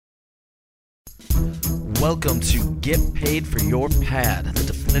Welcome to Get Paid for Your Pad, the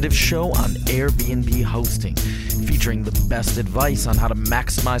definitive show on Airbnb hosting, featuring the best advice on how to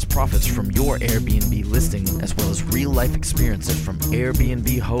maximize profits from your Airbnb listing, as well as real-life experiences from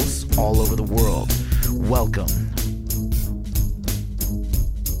Airbnb hosts all over the world. Welcome.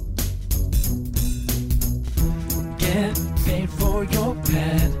 Get paid for your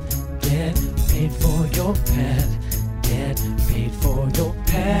pad. Get paid for your pad. Get paid for your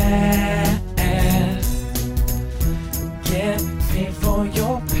pad. Get paid for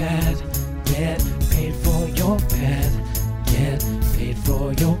your pad. Get paid for your pad. Get paid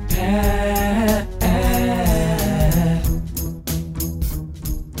for your pad.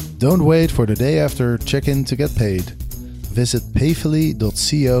 Don't wait for the day after check-in to get paid. Visit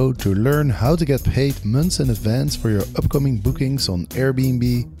payfully.co to learn how to get paid months in advance for your upcoming bookings on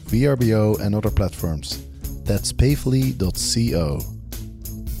Airbnb, VRBO and other platforms. That's payfully.co.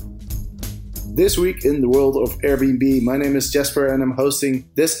 This week in the world of Airbnb, my name is Jasper and I'm hosting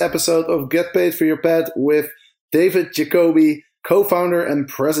this episode of Get Paid for Your Pad with David Jacoby, co-founder and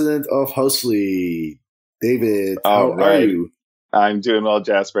president of Hostly. David, how are you? I'm doing well,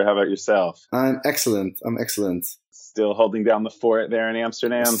 Jasper. How about yourself? I'm excellent. Still holding down the fort there in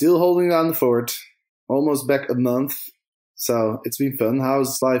Amsterdam? Still holding down the fort. Almost back a month. So it's been fun.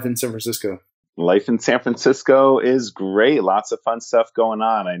 How's life in San Francisco? Life in San Francisco is great. Lots of fun stuff going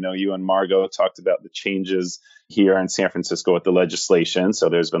on. I know you and Margot talked about the changes here in San Francisco with the legislation. So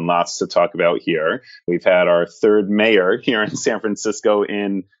there's been lots to talk about here. We've had our third mayor here in San Francisco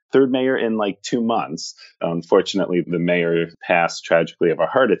in like 2 months. Unfortunately, the mayor passed tragically of a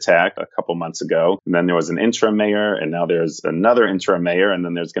heart attack a couple months ago. And then there was an interim mayor, and now there's another interim mayor, and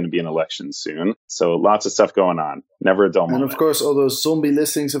then there's going to be an election soon. So lots of stuff going on. Never a dull moment. And of course, all those zombie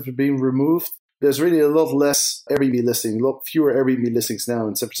listings have been removed. There's really a lot less Airbnb listings, a lot fewer Airbnb listings now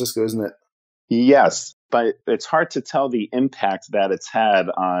in San Francisco, isn't it? Yes, but it's hard to tell the impact that it's had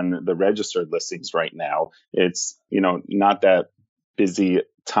on the registered listings right now. It's, not that busy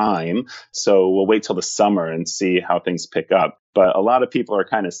time. So we'll wait till the summer and see how things pick up. But a lot of people are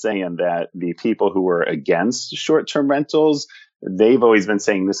kind of saying that the people who were against short-term rentals, they've always been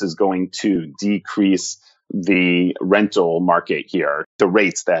saying this is going to decrease the rental market here, the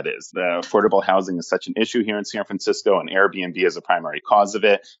rates, that is. The affordable housing is such an issue here in San Francisco, and Airbnb is a primary cause of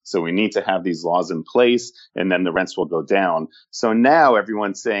it. So we need to have these laws in place, and then the rents will go down. So now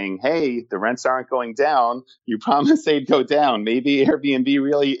everyone's saying, hey, the rents aren't going down. You promised they'd go down. Maybe Airbnb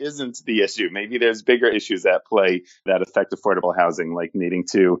really isn't the issue. Maybe there's bigger issues at play that affect affordable housing, like needing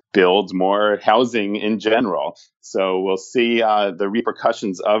to build more housing in general. So we'll see the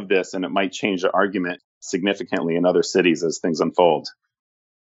repercussions of this, and it might change the argument significantly in other cities as things unfold.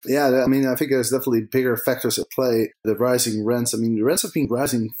 Yeah, I think there's definitely bigger factors at play. The rising rents. The rents have been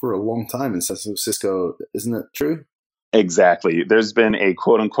rising for a long time in San Francisco. Isn't that true? Exactly. There's been a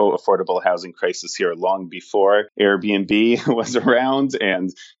quote unquote affordable housing crisis here long before Airbnb was around, and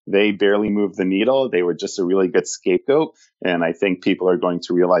they barely moved the needle. They were just a really good scapegoat. And I think people are going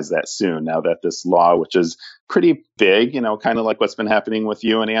to realize that soon now that this law, which is pretty big, kind of like what's been happening with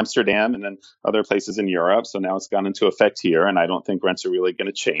you in Amsterdam and then other places in Europe. So now it's gone into effect here, and I don't think rents are really going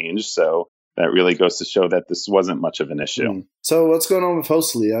to change. So that really goes to show that this wasn't much of an issue. So what's going on with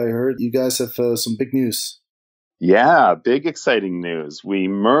Hostly? I heard you guys have some big news. Yeah, big exciting news. We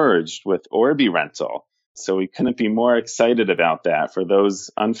merged with Orbi Rental. So we couldn't be more excited about that. For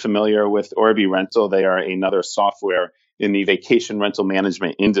those unfamiliar with Orbi Rental, they are another software in the vacation rental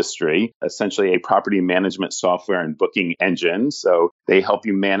management industry, essentially a property management software and booking engine. So they help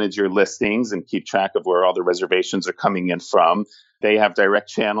you manage your listings and keep track of where all the reservations are coming in from. They have direct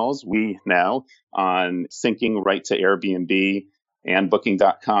channels, we now, on syncing right to Airbnb and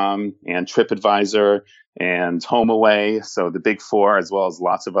Booking.com and TripAdvisor and HomeAway, so the big four, as well as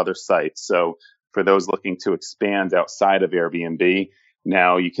lots of other sites. So for those looking to expand outside of Airbnb,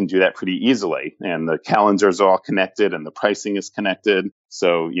 now you can do that pretty easily. And the calendars are all connected and the pricing is connected.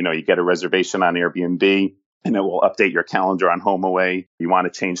 So, you get a reservation on Airbnb and it will update your calendar on HomeAway. You want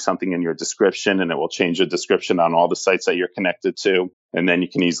to change something in your description and it will change the description on all the sites that you're connected to. And then you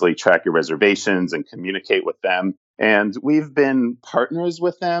can easily track your reservations and communicate with them. And we've been partners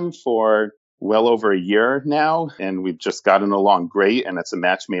with them for well over a year now, and we've just gotten along great, and it's a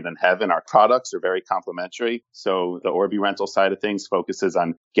match made in heaven. Our products are very complementary. So the Orbi rental side of things focuses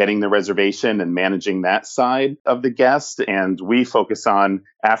on getting the reservation and managing that side of the guest. And we focus on,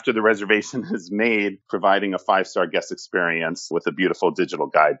 after the reservation is made, providing a 5-star guest experience with a beautiful digital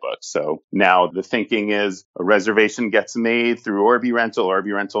guidebook. So now the thinking is a reservation gets made through Orbi Rental.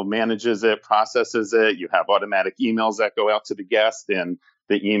 Orbi Rental manages it, processes it. You have automatic emails that go out to the guest, and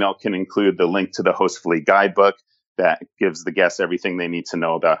The email can include the link to the Hostfully guidebook that gives the guests everything they need to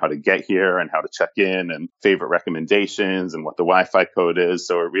know about how to get here and how to check in and favorite recommendations and what the Wi-Fi code is.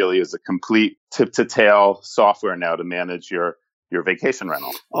 So it really is a complete tip-to-tail software now to manage your vacation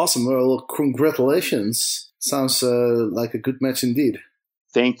rental. Awesome. Well, congratulations. Sounds like a good match indeed.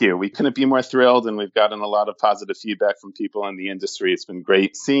 Thank you. We couldn't be more thrilled, and we've gotten a lot of positive feedback from people in the industry. It's been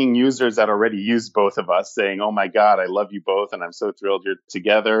great seeing users that already use both of us saying, oh my God, I love you both, and I'm so thrilled you're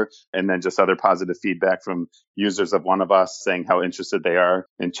together. And then just other positive feedback from users of one of us saying how interested they are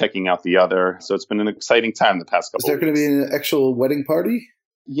in checking out the other. So it's been an exciting time the past couple of weeks. Is there going to be an actual wedding party?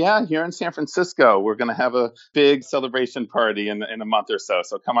 Yeah, here in San Francisco, we're going to have a big celebration party in a month or so.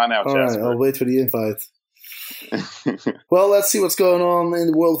 So come on out, All Jasper. right, I'll wait for the invite. Well, let's see what's going on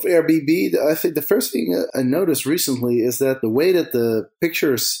in the world of Airbnb. I think the first thing I noticed recently is that the way that the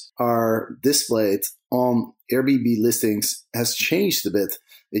pictures are displayed on Airbnb listings has changed a bit.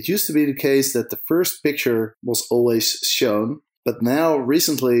 It used to be the case that the first picture was always shown, but now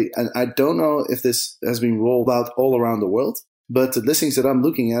recently, and I don't know if this has been rolled out all around the world, but the listings that I'm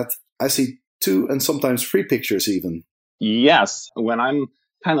looking at, I see 2 and sometimes 3 pictures even. Yes. When I'm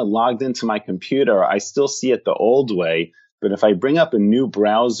kind of logged into my computer, I still see it the old way. But if I bring up a new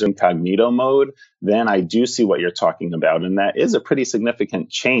browser incognito mode, then I do see what you're talking about. And that is a pretty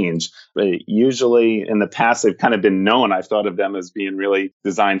significant change. But usually in the past, they've kind of been known. I've thought of them as being really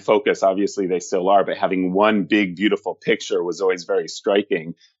design focused. Obviously, they still are. But having one big, beautiful picture was always very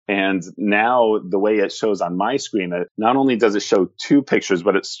striking. And now the way it shows on my screen, not only does it show 2 pictures,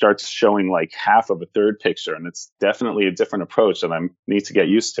 but it starts showing like half of a third picture. And it's definitely a different approach that I need to get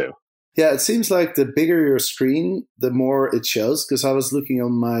used to. Yeah, it seems like the bigger your screen, the more it shows. Because I was looking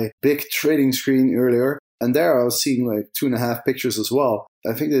on my big trading screen earlier, and there I was seeing like 2.5 pictures as well.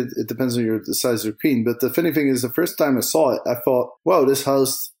 I think it depends on the size of your screen. But the funny thing is, the first time I saw it, I thought, wow, this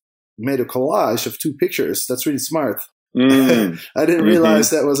host made a collage of 2 pictures. That's really smart. I didn't realize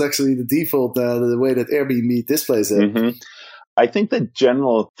that was actually the default, the way that Airbnb displays it. Mm-hmm. I think the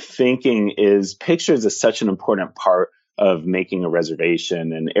general thinking is pictures is such an important part of making a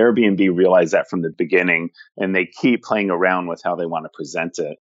reservation, and Airbnb realized that from the beginning, and they keep playing around with how they want to present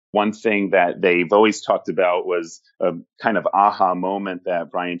it. One thing that they've always talked about was a kind of aha moment that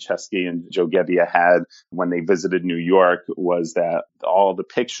Brian Chesky and Joe Gebbia had when they visited New York, was that all the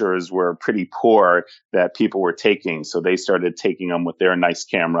pictures were pretty poor that people were taking. So they started taking them with their nice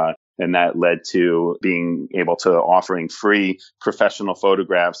camera. And that led to being able to offering free professional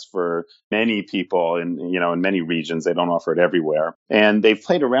photographs for many people in many regions. They don't offer it everywhere. And they've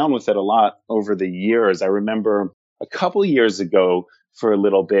played around with it a lot over the years. I remember a couple years ago, for a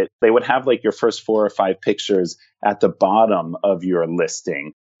little bit, they would have like your first 4 or 5 pictures at the bottom of your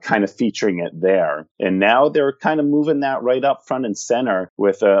listing, kind of featuring it there. And now they're kind of moving that right up front and center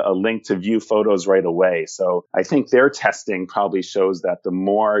with a link to view photos right away. So I think their testing probably shows that the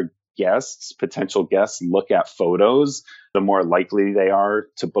more potential guests look at photos, the more likely they are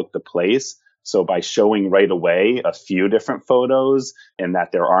to book the place. So by showing right away a few different photos and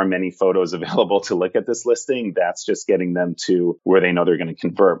that there are many photos available to look at this listing, that's just getting them to where they know they're going to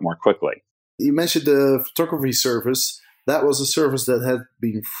convert more quickly. You mentioned the photography service. That was a service that had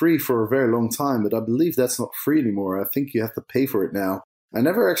been free for a very long time, but I believe that's not free anymore. I think you have to pay for it now. I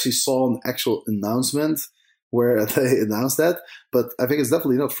never actually saw an actual announcement where they announced that, but I think it's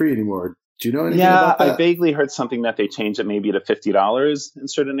definitely not free anymore. Do you know anything about that? I vaguely heard something that they changed it maybe to $50 in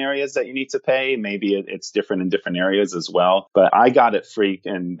certain areas that you need to pay. Maybe it's different in different areas as well. But I got it free,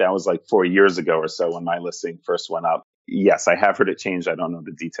 and that was like 4 years ago or so when my listing first went up. Yes, I have heard it changed. I don't know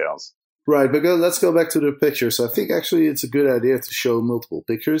the details. Right, but let's go back to the pictures. I think actually it's a good idea to show multiple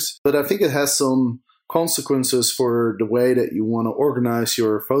pictures, but I think it has some consequences for the way that you want to organize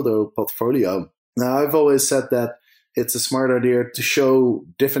your photo portfolio. Now, I've always said that it's a smart idea to show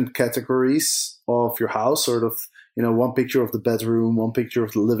different categories of your house, sort of, one picture of the bedroom, one picture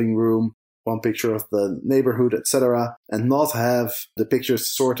of the living room, one picture of the neighborhood, etc., and not have the pictures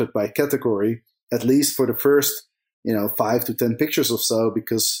sorted by category, at least for the first, 5 to 10 pictures or so,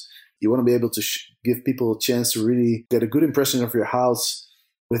 because you want to be able to give people a chance to really get a good impression of your house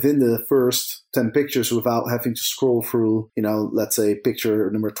within the first 10 pictures without having to scroll through, let's say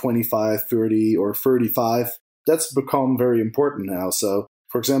picture number 25, 30, or 35. That's become very important now. So,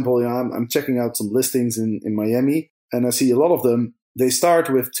 for example, I'm checking out some listings in Miami, and I see a lot of them. They start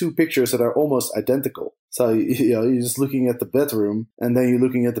with 2 pictures that are almost identical. So, you're just looking at the bedroom, and then you're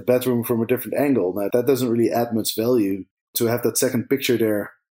looking at the bedroom from a different angle. Now, that doesn't really add much value to have that second picture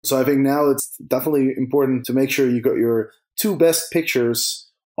there. So I think now it's definitely important to make sure you got your 2 best pictures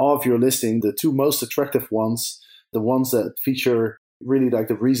of your listing, the 2 most attractive ones, the ones that feature really like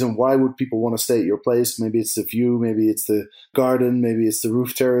the reason why would people want to stay at your place. Maybe it's the view, maybe it's the garden, maybe it's the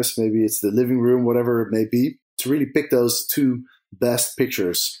roof terrace, maybe it's the living room, whatever it may be, to really pick those 2 best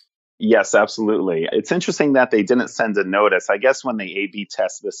pictures. Yes, absolutely. It's interesting that they didn't send a notice. I guess when they A/B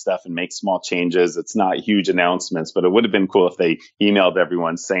test this stuff and make small changes, it's not huge announcements, but it would have been cool if they emailed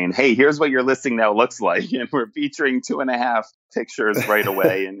everyone saying, hey, here's what your listing now looks like. And we're featuring 2.5 pictures right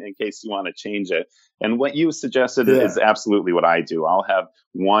away in case you want to change it. And what you suggested is absolutely what I do. I'll have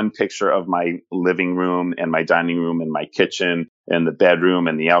one picture of my living room and my dining room and my kitchen and the bedroom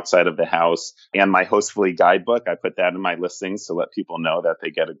and the outside of the house and my Hostfully guidebook. I put that in my listings to let people know that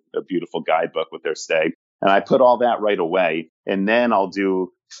they get a beautiful guidebook with their stay. And I put all that right away. And then I'll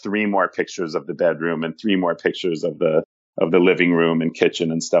do 3 more pictures of the bedroom and 3 more pictures of the living room and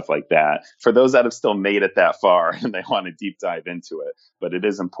kitchen and stuff like that. For those that have still made it that far and they want to deep dive into it, but it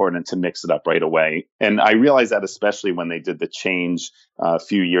is important to mix it up right away. And I realize that especially when they did the change a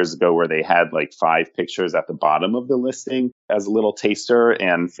few years ago where they had like 5 pictures at the bottom of the listing as a little taster.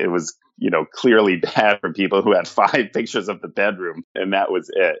 And it was, clearly bad for people who had 5 pictures of the bedroom. And that was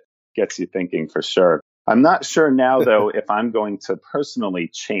it. Gets you thinking for sure. I'm not sure now, though, if I'm going to personally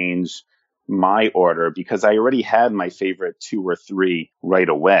change my order because I already had my favorite 2 or 3 right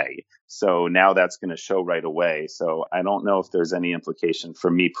away. So now that's going to show right away. So I don't know if there's any implication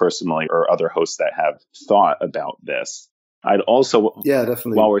for me personally or other hosts that have thought about this. I'd also,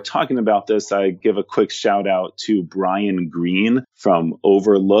 definitely. While we're talking about this, I give a quick shout out to Brian Green from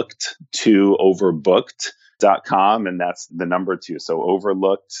Overlooked to Overbooked.com, and that's the number 2. So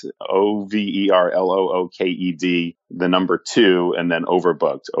Overlooked, Overlooked, the number 2, and then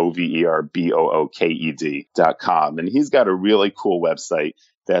Overbooked, Overbooked.com. And he's got a really cool website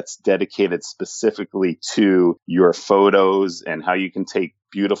that's dedicated specifically to your photos and how you can take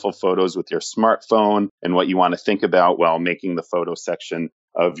beautiful photos with your smartphone and what you want to think about while making the photo section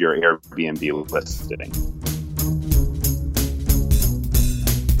of your Airbnb listing.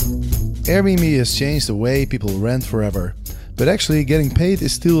 Airbnb has changed the way people rent forever, but actually getting paid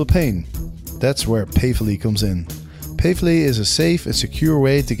is still a pain. That's where Payfully comes in. Payfully is a safe and secure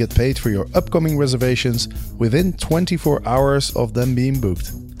way to get paid for your upcoming reservations within 24 hours of them being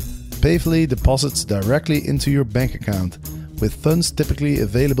booked. Payfully deposits directly into your bank account, with funds typically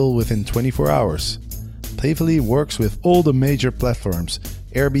available within 24 hours. Payfully works with all the major platforms,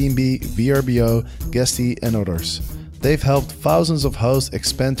 Airbnb, VRBO, Guesty, and others. They've helped thousands of hosts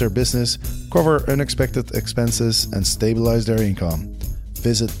expand their business, cover unexpected expenses, and stabilize their income.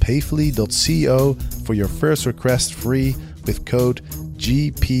 Visit payfully.co for your first request free with code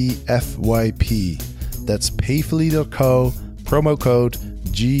GPFYP. That's payfully.co, promo code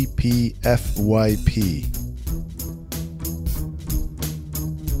GPFYP.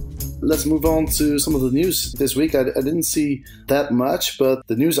 Let's move on to some of the news this week. I didn't see that much, but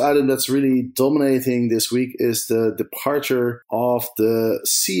the news item that's really dominating this week is the departure of the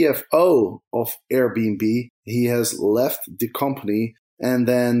CFO of Airbnb. He has left the company, and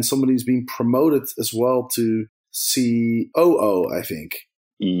then somebody's been promoted as well to COO, I think.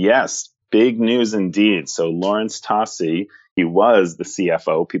 Yes, big news indeed. So Lawrence Tossi, he was the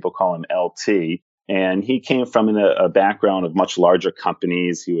CFO. People call him LT. And he came from a background of much larger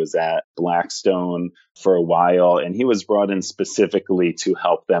companies. He was at Blackstone for a while, and he was brought in specifically to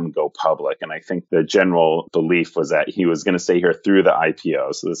help them go public. And I think the general belief was that he was going to stay here through the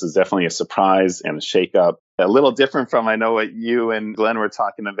IPO. So this is definitely a surprise and a shakeup. A little different from, I know, what you and Glenn were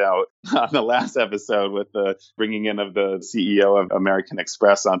talking about on the last episode with the bringing in of the CEO of American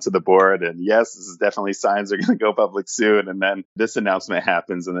Express onto the board. And yes, this is definitely signs they're going to go public soon. And then this announcement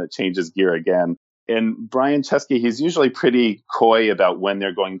happens and it changes gear again. And Brian Chesky, he's usually pretty coy about when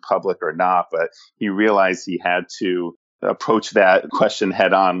they're going public or not, but he realized he had to approach that question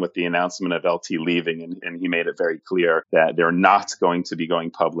head on with the announcement of LT leaving. And he made it very clear that they're not going to be going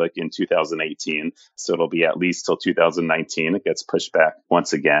public in 2018. So it'll be at least till 2019. It gets pushed back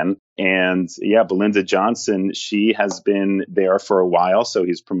once again. And yeah, Belinda Johnson, she has been there for a while. So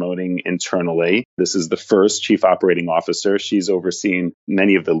he's promoting internally. This is the first chief operating officer. She's overseen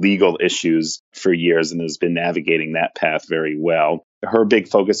many of the legal issues for years and has been navigating that path very well. Her big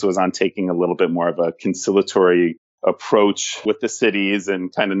focus was on taking a little bit more of a conciliatory approach with the cities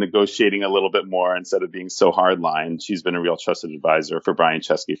and kind of negotiating a little bit more instead of being so hardline. She's been a real trusted advisor for Brian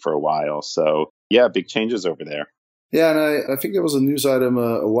Chesky for a while. So yeah, big changes over there. Yeah, and I think there was a news item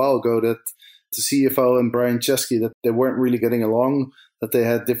a while ago that the CFO and Brian Chesky, that they weren't really getting along, that they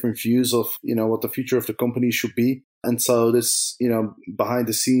had different views of, what the future of the company should be. And so this, behind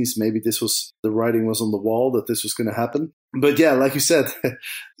the scenes, maybe the writing was on the wall that this was going to happen. But yeah, like you said,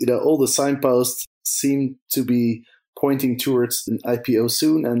 all the signposts seem to be pointing towards an IPO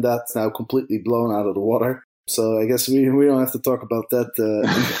soon, and that's now completely blown out of the water. So I guess we don't have to talk about that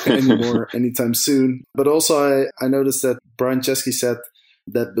anymore anytime soon. But also I noticed that Brian Chesky said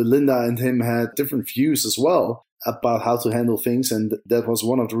that Belinda and him had different views as well about how to handle things. And that was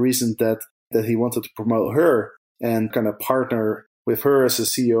one of the reasons that he wanted to promote her and kind of partner with her as a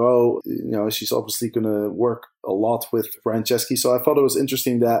COO. You know, she's obviously going to work a lot with Brian Chesky. So I thought it was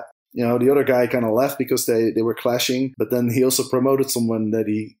interesting that, you know, the other guy kind of left because they were clashing, but then he also promoted someone that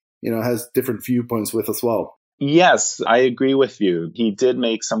he, you know, has different viewpoints with as well. Yes, I agree with you. He did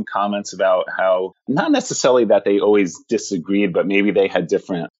make some comments about how, not necessarily that they always disagreed, but maybe they had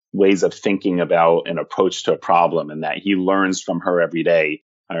different ways of thinking about an approach to a problem, and that he learns from her every day.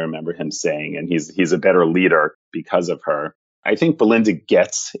 I remember him saying, and he's a better leader because of her. I think Belinda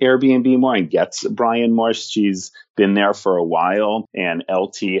gets Airbnb more and gets Brian more. She's been there for a while, and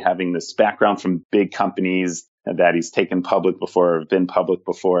LT having this background from big companies that he's taken public before or been public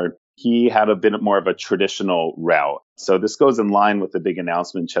before. He had a bit more of a traditional route. So this goes in line with the big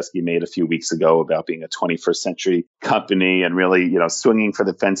announcement Chesky made a few weeks ago about being a 21st century company and really, you know, swinging for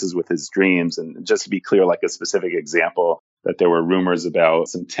the fences with his dreams. And just to be clear, like a specific example that there were rumors about,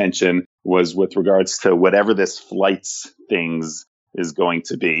 some tension, was with regards to whatever this flights things is going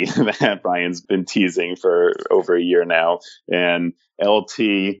to be that Brian's been teasing for over a year now. And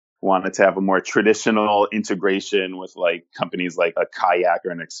LT wanted to have a more traditional integration with like companies like a Kayak or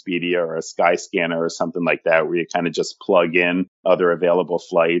an Expedia or a Skyscanner or something like that, where you kind of just plug in other available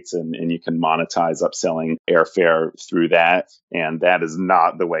flights and you can monetize upselling airfare through that. And that is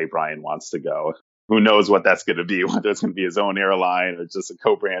not the way Brian wants to go. Who knows what that's going to be, whether it's going to be his own airline or just a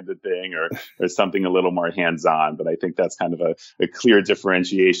co-branded thing or something a little more hands-on. But I think that's kind of a clear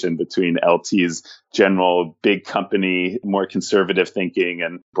differentiation between LT's general big company, more conservative thinking,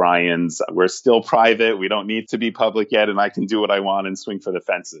 and Brian's, we're still private, we don't need to be public yet, and I can do what I want and swing for the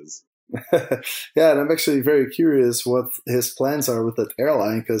fences. Yeah, and I'm actually very curious what his plans are with that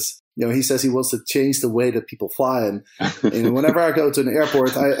airline, because, you know, he says he wants to change the way that people fly. And whenever I go to an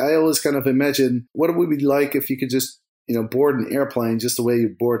airport, I always kind of imagine what it would be like if you could just, you know, board an airplane just the way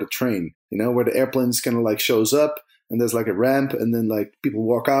you board a train, you know, where the airplane kind of like shows up and there's like a ramp and then like people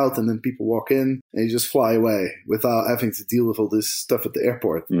walk out and then people walk in and you just fly away without having to deal with all this stuff at the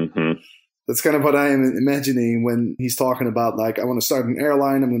airport. Mm-hmm. That's kind of what I am imagining when he's talking about, like, I want to start an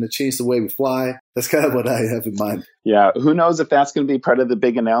airline, I'm going to change the way we fly. That's kind of what I have in mind. Yeah, who knows if that's going to be part of the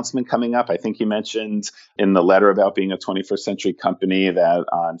big announcement coming up. I think he mentioned in the letter about being a 21st century company that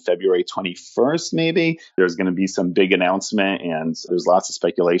on February 21st, maybe, there's going to be some big announcement, and there's lots of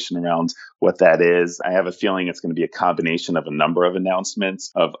speculation around what that is. I have a feeling it's going to be a combination of a number of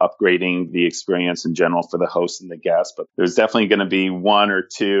announcements of upgrading the experience in general for the host and the guests, but there's definitely going to be one or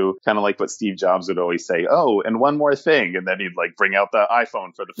two, kind of like what Steve Jobs would always say, oh, and one more thing, and then he'd like bring out the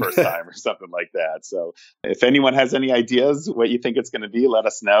iPhone for the first time or something like that. So if anyone has any ideas what you think it's going to be, let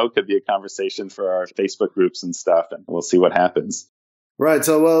us know. Could be a conversation for our Facebook groups and stuff, and we'll see what happens. Right.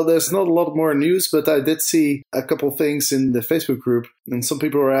 So, well, there's not a lot more news, but I did see a couple things in the Facebook group, and some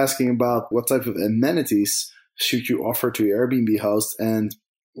people were asking about what type of amenities should you offer to your Airbnb host. And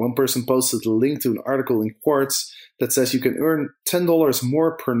one person posted a link to an article in Quartz that says you can earn $10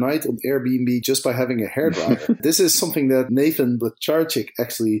 more per night on Airbnb just by having a hairdryer. This is something that Nathan Blecharczyk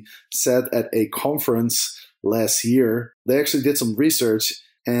actually said at a conference last year. They actually did some research,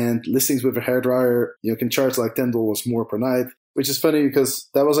 and listings with a hairdryer, you know, can charge like $10 more per night, which is funny because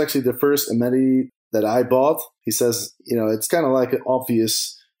that was actually the first amenity that I bought. He says, you know, it's kind of like an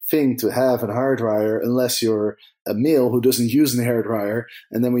obvious thing to have a hairdryer unless you're a male who doesn't use a hairdryer.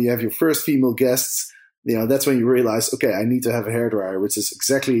 And then when you have your first female guests, you know, that's when you realize, okay, I need to have a hairdryer, which is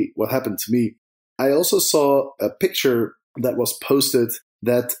exactly what happened to me. I also saw a picture that was posted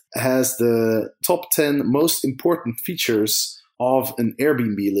that has the top 10 most important features of an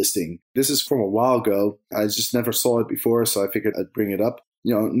Airbnb listing. This is from a while ago. I just never saw it before, so I figured I'd bring it up.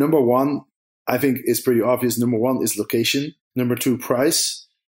 You know, number one, I think is pretty obvious. Number one is location. Number two, price.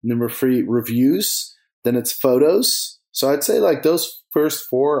 Number three, reviews. Then it's photos. So I'd say like those first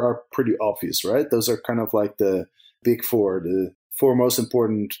four are pretty obvious, right? Those are kind of like the big four, the four most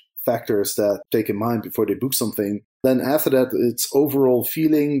important factors that take in mind before they book something. Then after that, it's overall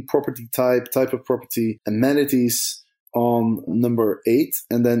feeling, property type of property, amenities on number 8.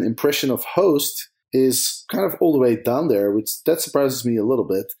 And then impression of host is kind of all the way down there, which that surprises me a little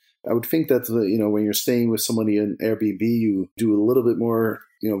bit. I would think that, you know, when you're staying with somebody in Airbnb, you do a little bit more,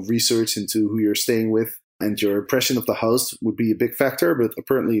 you know, research into who you're staying with, and your impression of the host would be a big factor, but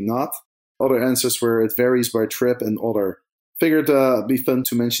apparently not. Other answers were it varies by trip and other. Figured it'd be fun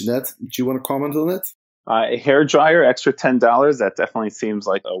to mention that. Do you want to comment on it? A hairdryer, extra $10. That definitely seems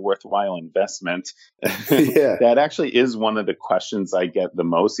like a worthwhile investment. Yeah. That actually is one of the questions I get the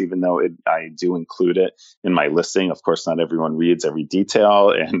most, even though I do include it in my listing. Of course, not everyone reads every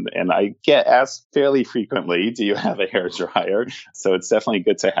detail, and I get asked fairly frequently, do you have a hairdryer? So it's definitely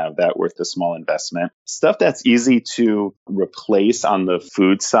good to have that, worth a small investment. Stuff that's easy to replace on the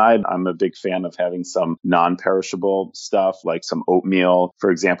food side. I'm a big fan of having some non-perishable stuff, like some oatmeal,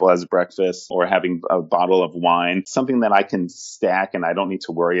 for example, as breakfast, or having a bottle of wine, something that I can stack and I don't need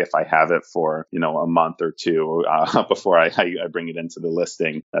to worry if I have it for, a month or two before I bring it into the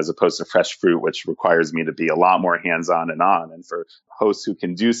listing, as opposed to fresh fruit, which requires me to be a lot more hands-on and on. And for hosts who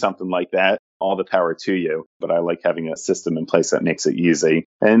can do something like that, all the power to you. But I like having a system in place that makes it easy.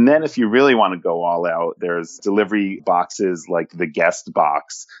 And then if you really want to go all out, there's delivery boxes like the Guest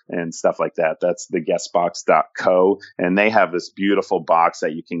Box and stuff like that. That's theguestbox.co. And they have this beautiful box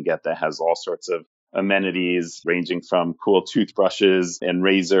that you can get that has all sorts of amenities ranging from cool toothbrushes and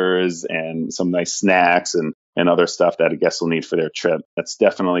razors and some nice snacks and other stuff that a guest will need for their trip. That's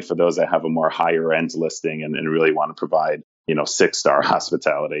definitely for those that have a more higher end listing and really want to provide, 6-star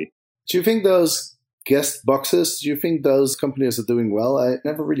hospitality. Do you think those guest boxes, do you think those companies are doing well? I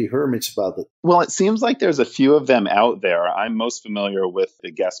never really heard much about it. Well, it seems like there's a few of them out there. I'm most familiar with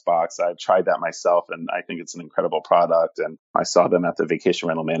the Guest Box. I've tried that myself, and I think it's an incredible product. And I saw them at the Vacation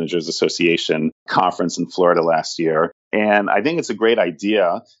Rental Managers Association conference in Florida last year. And I think it's a great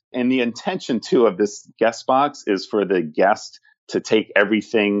idea. And the intention, too, of this Guest Box is for the guest to take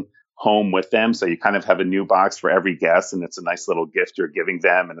everything home with them. So you kind of have a new box for every guest, and it's a nice little gift you're giving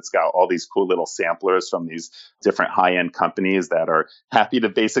them. And it's got all these cool little samplers from these different high-end companies that are happy to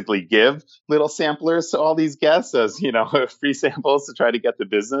basically give little samplers to all these guests as, free samples to try to get the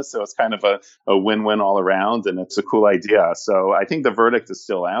business. So it's kind of a win-win all around, and it's a cool idea. So I think the verdict is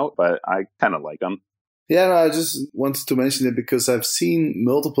still out, but I kind of like them. Yeah, no, I just wanted to mention it because I've seen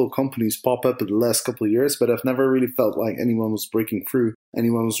multiple companies pop up in the last couple of years, but I've never really felt like anyone was breaking through.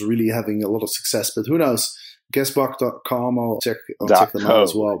 Anyone was really having a lot of success, but who knows? Guestbox.com, I'll check them out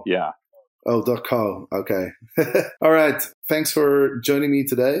as well. Yeah. Oh, .co. Okay. All right. Thanks for joining me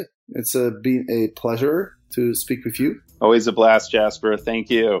today. It's been a pleasure to speak with you. Always a blast, Jasper. Thank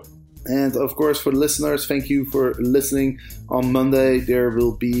you. And of course, for the listeners, thank you for listening. On Monday, there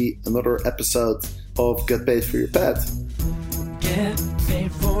will be another episode of Get Paid for Your Pet. Get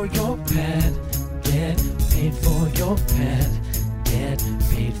paid for your pet. Get paid for your pet. Get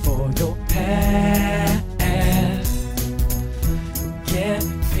paid for your pet. Get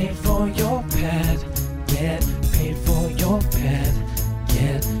paid for your pet. Get paid for your pet.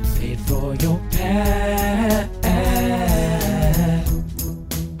 Get paid for your pet.